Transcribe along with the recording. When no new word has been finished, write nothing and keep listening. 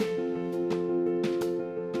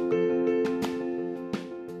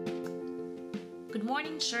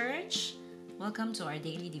morning, church. Welcome to our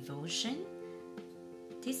daily devotion.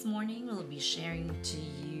 This morning we'll be sharing to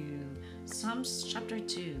you Psalms chapter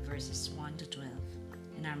 2, verses 1 to 12.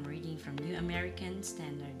 And I'm reading from New American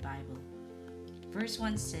Standard Bible. Verse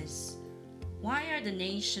 1 says, "Why are the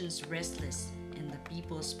nations restless and the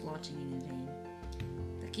peoples plotting in vain?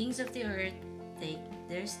 The kings of the earth take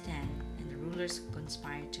their stand, and the rulers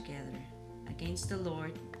conspire together against the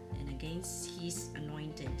Lord and against his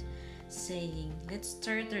anointed, saying, Let's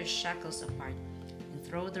tear their shackles apart and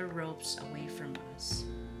throw their ropes away from us."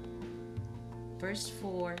 Verse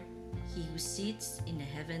 4, "He who sits in the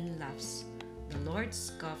heaven laughs. The Lord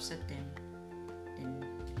scoffs at them. Then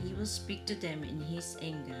he will speak to them in his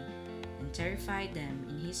anger and terrify them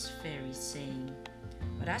in his fury, saying,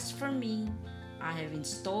 But as for me, I have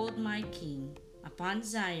installed my king upon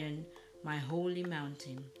Zion, my holy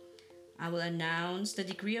mountain. I will announce the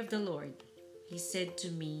decree of the Lord. He said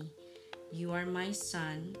to me, You are my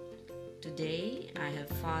son. Today I have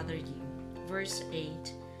fathered you." Verse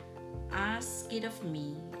 8, "Ask it of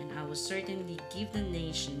me, and I will certainly give the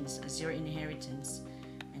nations as your inheritance,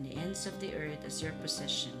 and the ends of the earth as your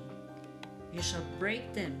possession. You shall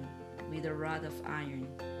break them with a rod of iron.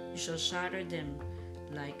 You shall shatter them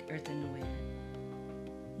like earthenware.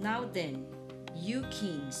 Now then, you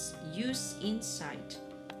kings, use insight.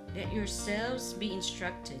 Let yourselves be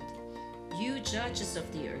instructed. You judges of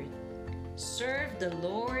the earth, serve the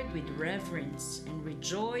Lord with reverence and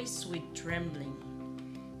rejoice with trembling.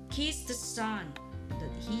 Kiss the Son,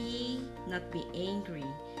 that he not be angry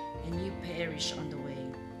and you perish on the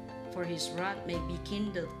way, for his wrath may be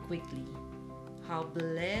kindled quickly. How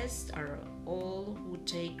blessed are all who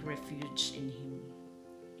take refuge in him."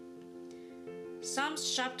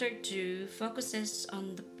 Psalms chapter 2 focuses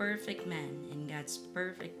on the perfect man and God's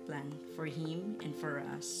perfect plan for him and for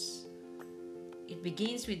us. It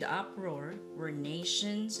begins with the uproar where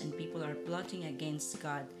nations and people are plotting against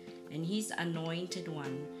God and his anointed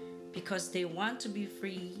one because they want to be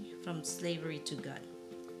free from slavery to God.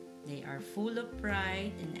 They are full of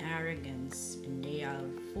pride and arrogance, and they are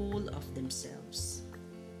full of themselves.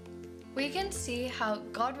 We can see how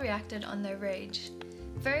God reacted on their rage.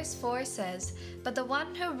 Verse 4 says, "But the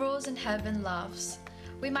one who rules in heaven laughs."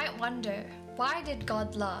 We might wonder, why did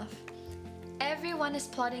God laugh? Everyone is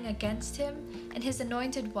plotting against him and his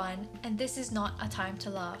anointed one, and this is not a time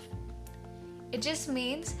to laugh. It just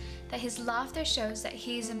means that his laughter shows that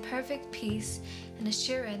he is in perfect peace and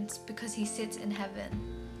assurance because he sits in heaven.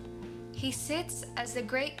 He sits as the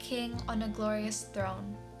great king on a glorious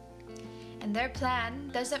throne. And their plan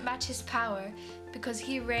doesn't match his power because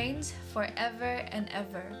he reigns forever and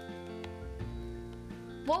ever.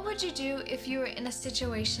 What would you do if you were in a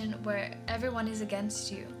situation where everyone is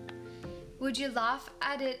against you? Would you laugh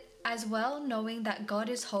at it as well, knowing that God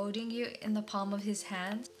is holding you in the palm of his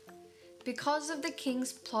hand? Because of the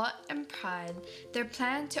king's plot and pride, their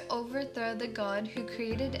plan to overthrow the God who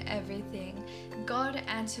created everything, God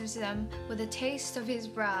answers them with a taste of his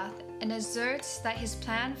wrath and asserts that his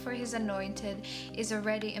plan for his anointed is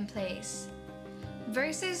already in place.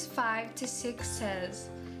 Verses 5 to 6 says,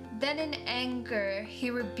 "Then in anger he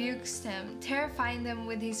rebukes them, terrifying them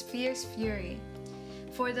with his fierce fury.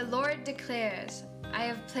 For the Lord declares, I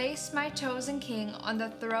have placed my chosen king on the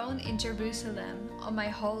throne in Jerusalem, on my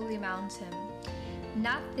holy mountain.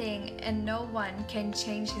 Nothing and no one can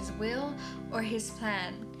change his will or his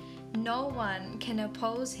plan. No one can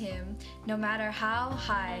oppose him, no matter how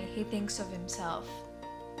high he thinks of himself."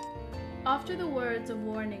 After the words of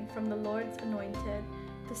warning from the Lord's anointed,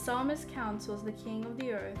 the psalmist counsels the king of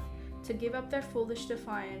the earth to give up their foolish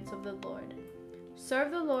defiance of the Lord.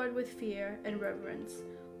 Serve the Lord with fear and reverence.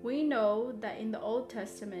 We know that in the Old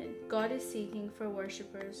Testament, God is seeking for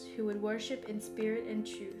worshipers who would worship in spirit and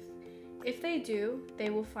truth. If they do, they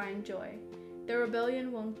will find joy. The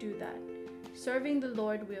rebellion won't do that. Serving the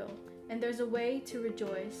Lord will, and there's a way to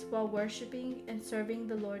rejoice while worshiping and serving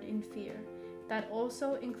the Lord in fear. That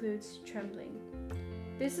also includes trembling.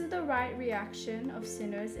 This is the right reaction of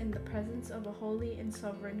sinners in the presence of a holy and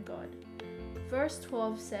sovereign God. Verse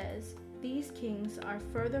 12 says, "These kings are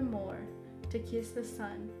furthermore to kiss the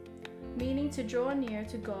Son," meaning to draw near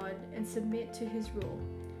to God and submit to his rule.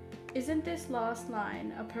 Isn't this last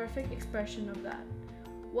line a perfect expression of that?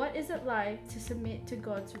 What is it like to submit to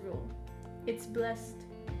God's rule? It's blessed.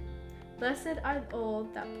 Blessed are all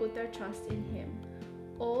that put their trust in him.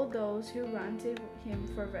 All those who run to him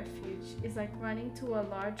for refuge is like running to a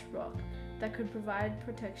large rock that could provide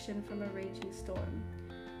protection from a raging storm.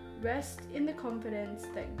 Rest in the confidence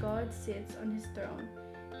that God sits on his throne.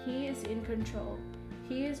 He is in control.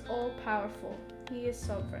 He is all-powerful. He is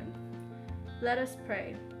sovereign. Let us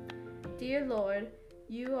pray. Dear Lord,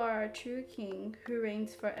 You are our true King who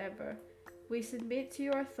reigns forever. We submit to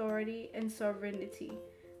your authority and sovereignty.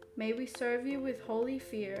 May we serve you with holy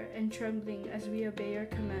fear and trembling as we obey your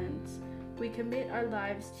commands. We commit our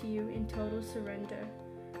lives to you in total surrender.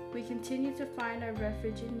 We continue to find our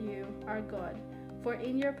refuge in you, our God, for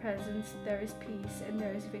in your presence there is peace and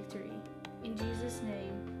there is victory. In Jesus'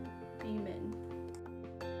 name,